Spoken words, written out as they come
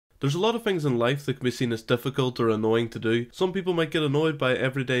There's a lot of things in life that can be seen as difficult or annoying to do. Some people might get annoyed by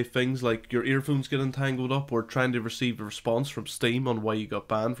everyday things like your earphones getting tangled up or trying to receive a response from Steam on why you got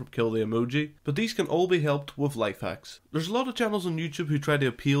banned from Kill the Emoji, but these can all be helped with life hacks. There's a lot of channels on YouTube who try to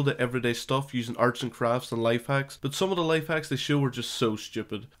appeal to everyday stuff using arts and crafts and life hacks, but some of the life hacks they show are just so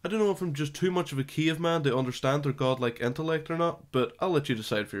stupid. I don't know if I'm just too much of a caveman to understand their godlike intellect or not, but I'll let you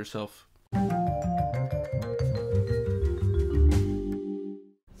decide for yourself.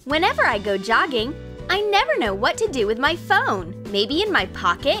 Whenever I go jogging, I never know what to do with my phone. Maybe in my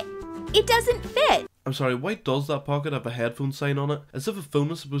pocket? It doesn't fit. I'm sorry, why does that pocket have a headphone sign on it? As if a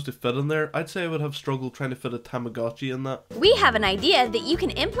phone is supposed to fit in there, I'd say I would have struggled trying to fit a Tamagotchi in that. We have an idea that you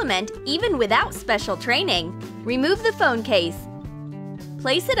can implement even without special training. Remove the phone case.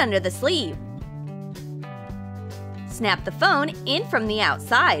 Place it under the sleeve. Snap the phone in from the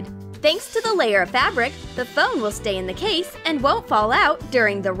outside. Thanks to the layer of fabric, the phone will stay in the case and won't fall out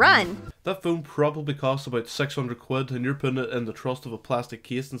during the run. That phone probably costs about 600 quid and you're putting it in the trust of a plastic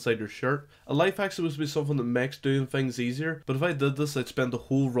case inside your shirt. A life hack's supposed to be something that makes doing things easier, but if I did this I'd spend the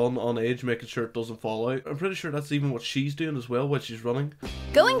whole run on edge making sure it doesn't fall out. I'm pretty sure that's even what she's doing as well while she's running.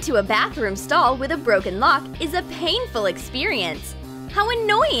 Going to a bathroom stall with a broken lock is a painful experience. How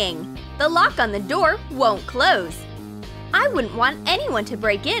annoying! The lock on the door won't close. I wouldn't want anyone to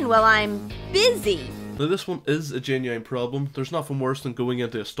break in while I'm busy. Now this one is a genuine problem. There's nothing worse than going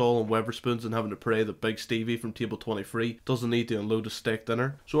into a stall on Weatherspoons and having to pray that Big Stevie from Table 23 doesn't need to unload a steak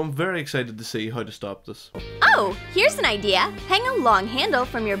dinner. So I'm very excited to see how to stop this. Oh, here's an idea. Hang a long handle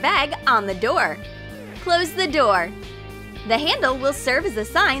from your bag on the door. Close the door. The handle will serve as a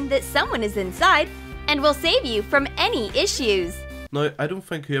sign that someone is inside and will save you from any issues. Now, I don't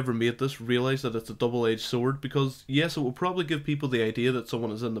think whoever made this realised that it's a double-edged sword because, yes, it will probably give people the idea that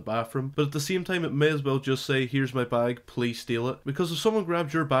someone is in the bathroom, but at the same time it may as well just say, here's my bag, please steal it. Because if someone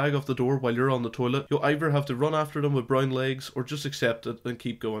grabs your bag off the door while you're on the toilet, you'll either have to run after them with brown legs or just accept it and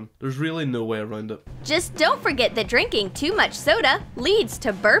keep going. There's really no way around it. Just don't forget that drinking too much soda leads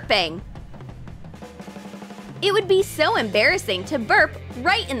to burping. It would be so embarrassing to burp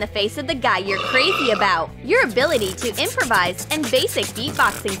right in the face of the guy you're crazy about. Your ability to improvise and basic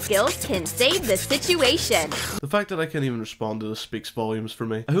beatboxing skills can save the situation. The fact that I can't even respond to this speaks volumes for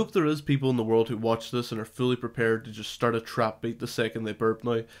me. I hope there is people in the world who watch this and are fully prepared to just start a trap beat the second they burp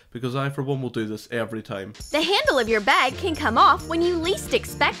now, because I for one will do this every time. The handle of your bag can come off when you least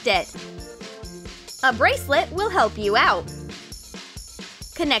expect it. A bracelet will help you out.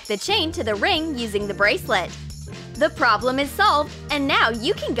 Connect the chain to the ring using the bracelet. The problem is solved, and now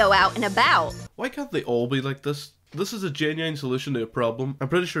you can go out and about. Why can't they all be like this? This is a genuine solution to a problem. I'm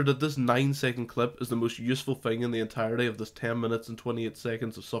pretty sure that this 9-second clip is the most useful thing in the entirety of this 10 minutes and 28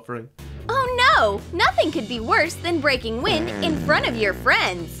 seconds of suffering. Oh no! Nothing could be worse than breaking wind in front of your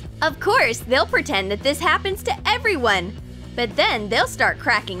friends. Of course, they'll pretend that this happens to everyone. But then they'll start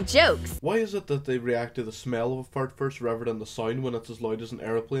cracking jokes. Why is it that they react to the smell of a fart first rather than the sound when it's as loud as an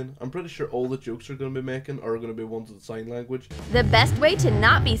aeroplane? I'm pretty sure all the jokes they're going to be making are going to be ones with sign language. The best way to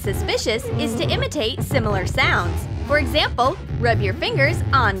not be suspicious is to imitate similar sounds. For example, rub your fingers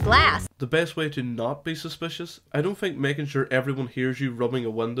on glass. The best way to not be suspicious? I don't think making sure everyone hears you rubbing a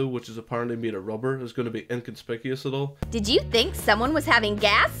window, which is apparently made of rubber, is going to be inconspicuous at all. Did you think someone was having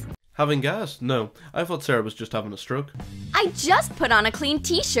gas? Having gas? No. I thought Sarah was just having a stroke. I just put on a clean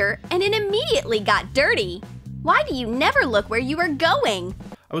t-shirt and it immediately got dirty. Why do you never look where you are going?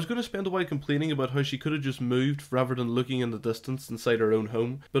 I was going to spend a while complaining about how she could have just moved rather than looking in the distance inside her own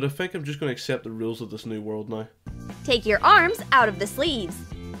home, but I think I'm just going to accept the rules of this new world now. Take your arms out of the sleeves.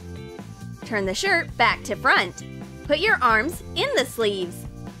 Turn the shirt back to front. Put your arms in the sleeves.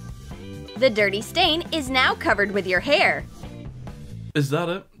 The dirty stain is now covered with your hair. Is that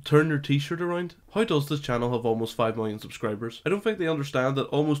it? Turn your t-shirt around? How does this channel have almost 5 million subscribers? I don't think they understand that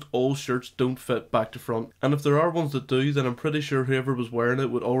almost all shirts don't fit back to front, and if there are ones that do, then I'm pretty sure whoever was wearing it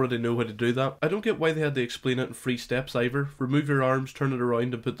would already know how to do that. I don't get why they had to explain it in 3 steps either. Remove your arms, turn it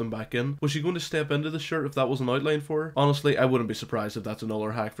around and put them back in. Was she going to step into the shirt if that was an outline for her? Honestly, I wouldn't be surprised if that's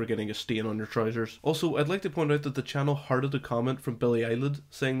another hack for getting a stain on your trousers. Also, I'd like to point out that the channel hearted a comment from Billie Eilish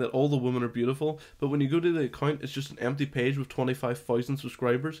saying that all the women are beautiful, but when you go to the account it's just an empty page with 25,000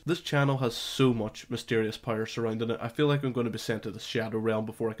 subscribers. This channel has so much mysterious power surrounding it. I feel like I'm going to be sent to the shadow realm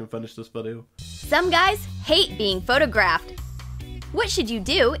before I can finish this video. Some guys hate being photographed. What should you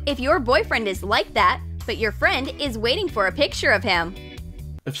do if your boyfriend is like that, but your friend is waiting for a picture of him?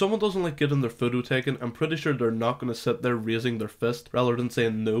 If someone doesn't like getting their photo taken, I'm pretty sure they're not going to sit there raising their fist rather than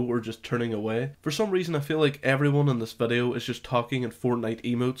saying no or just turning away. For some reason I feel like everyone in this video is just talking in Fortnite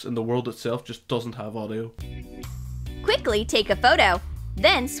emotes and the world itself just doesn't have audio. Quickly take a photo.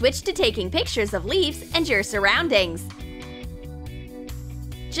 Then switch to taking pictures of leaves and your surroundings.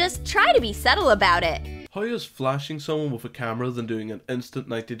 Just try to be subtle about it. How is flashing someone with a camera then doing an instant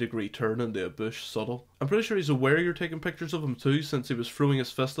 90-degree turn into a bush subtle? I'm pretty sure he's aware you're taking pictures of him too, since he was throwing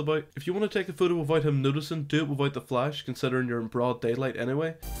his fist about. If you want to take a photo without him noticing, do it without the flash, considering you're in broad daylight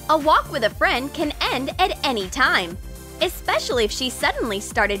anyway. A walk with a friend can end at any time, especially if she suddenly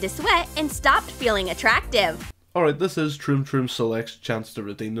started to sweat and stopped feeling attractive. Alright, this is Troom Select's chance to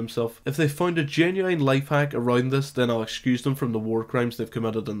redeem themselves. If they found a genuine life hack around this, then I'll excuse them from the war crimes they've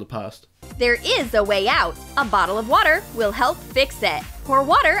committed in the past. There is a way out. A bottle of water will help fix it. Pour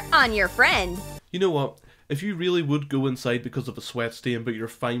water on your friend. You know what? If you really would go inside because of a sweat stain but you're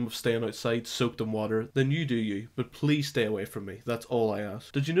fine with staying outside soaked in water, then you do you, but please stay away from me, that's all I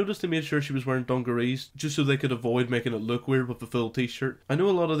ask. Did you notice they made sure she was wearing dungarees, just so they could avoid making it look weird with the full t-shirt? I know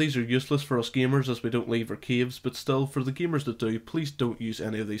a lot of these are useless for us gamers as we don't leave our caves, but still, for the gamers that do, please don't use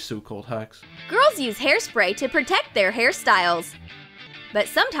any of these so-called hacks. Girls use hairspray to protect their hairstyles. But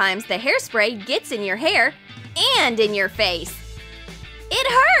sometimes the hairspray gets in your hair and in your face.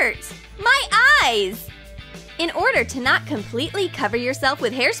 It hurts! My eyes! In order to not completely cover yourself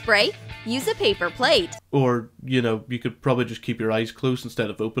with hairspray, use a paper plate. Or, you know, you could probably just keep your eyes closed instead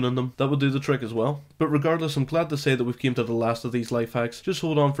of opening them. That would do the trick as well. But regardless, I'm glad to say that we've came to the last of these life hacks. Just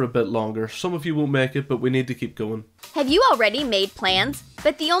hold on for a bit longer. Some of you won't make it, but we need to keep going. Have you already made plans,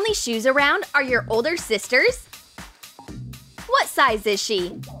 but the only shoes around are your older sister's? What size is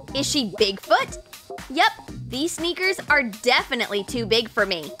she? Is she Bigfoot? Yep, these sneakers are definitely too big for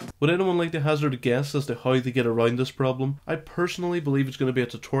me. Would anyone like to hazard a guess as to how they get around this problem? I personally believe it's going to be a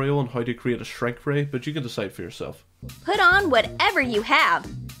tutorial on how to create a shrink ray, but you can decide for yourself. Put on whatever you have.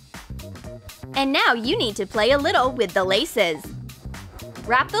 And now you need to play a little with the laces.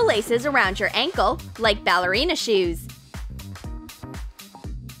 Wrap the laces around your ankle like ballerina shoes.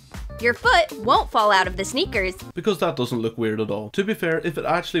 Your foot won't fall out of the sneakers. Because that doesn't look weird at all. To be fair, if it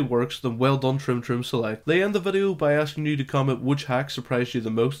actually works, then well done Troom Select. They end the video by asking you to comment which hack surprised you the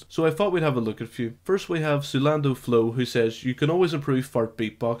most, so I thought we'd have a look at a few. First we have Sulando Flow, who says, you can always improve fart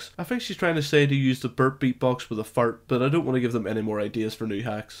beatbox. I think she's trying to say to use the burp beatbox with a fart, but I don't want to give them any more ideas for new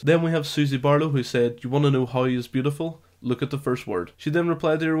hacks. Then we have Susie Barlow, who said, you want to know how he is beautiful? Look at the first word. She then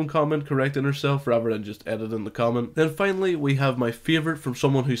replied to her own comment, correcting herself rather than just editing the comment. Then finally, we have my favourite from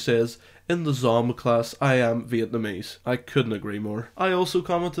someone who says, in the Zom class, I am Vietnamese. I couldn't agree more. I also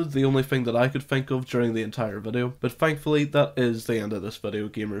commented the only thing that I could think of during the entire video, but thankfully that is the end of this video,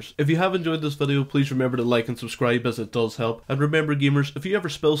 gamers. If you have enjoyed this video, please remember to like and subscribe as it does help. And remember gamers, if you ever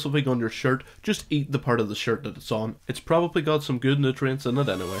spill something on your shirt, just eat the part of the shirt that it's on. It's probably got some good nutrients in it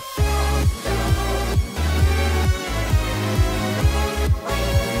anyway.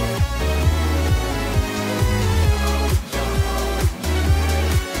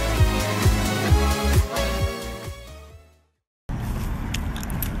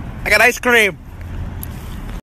 I got ice cream.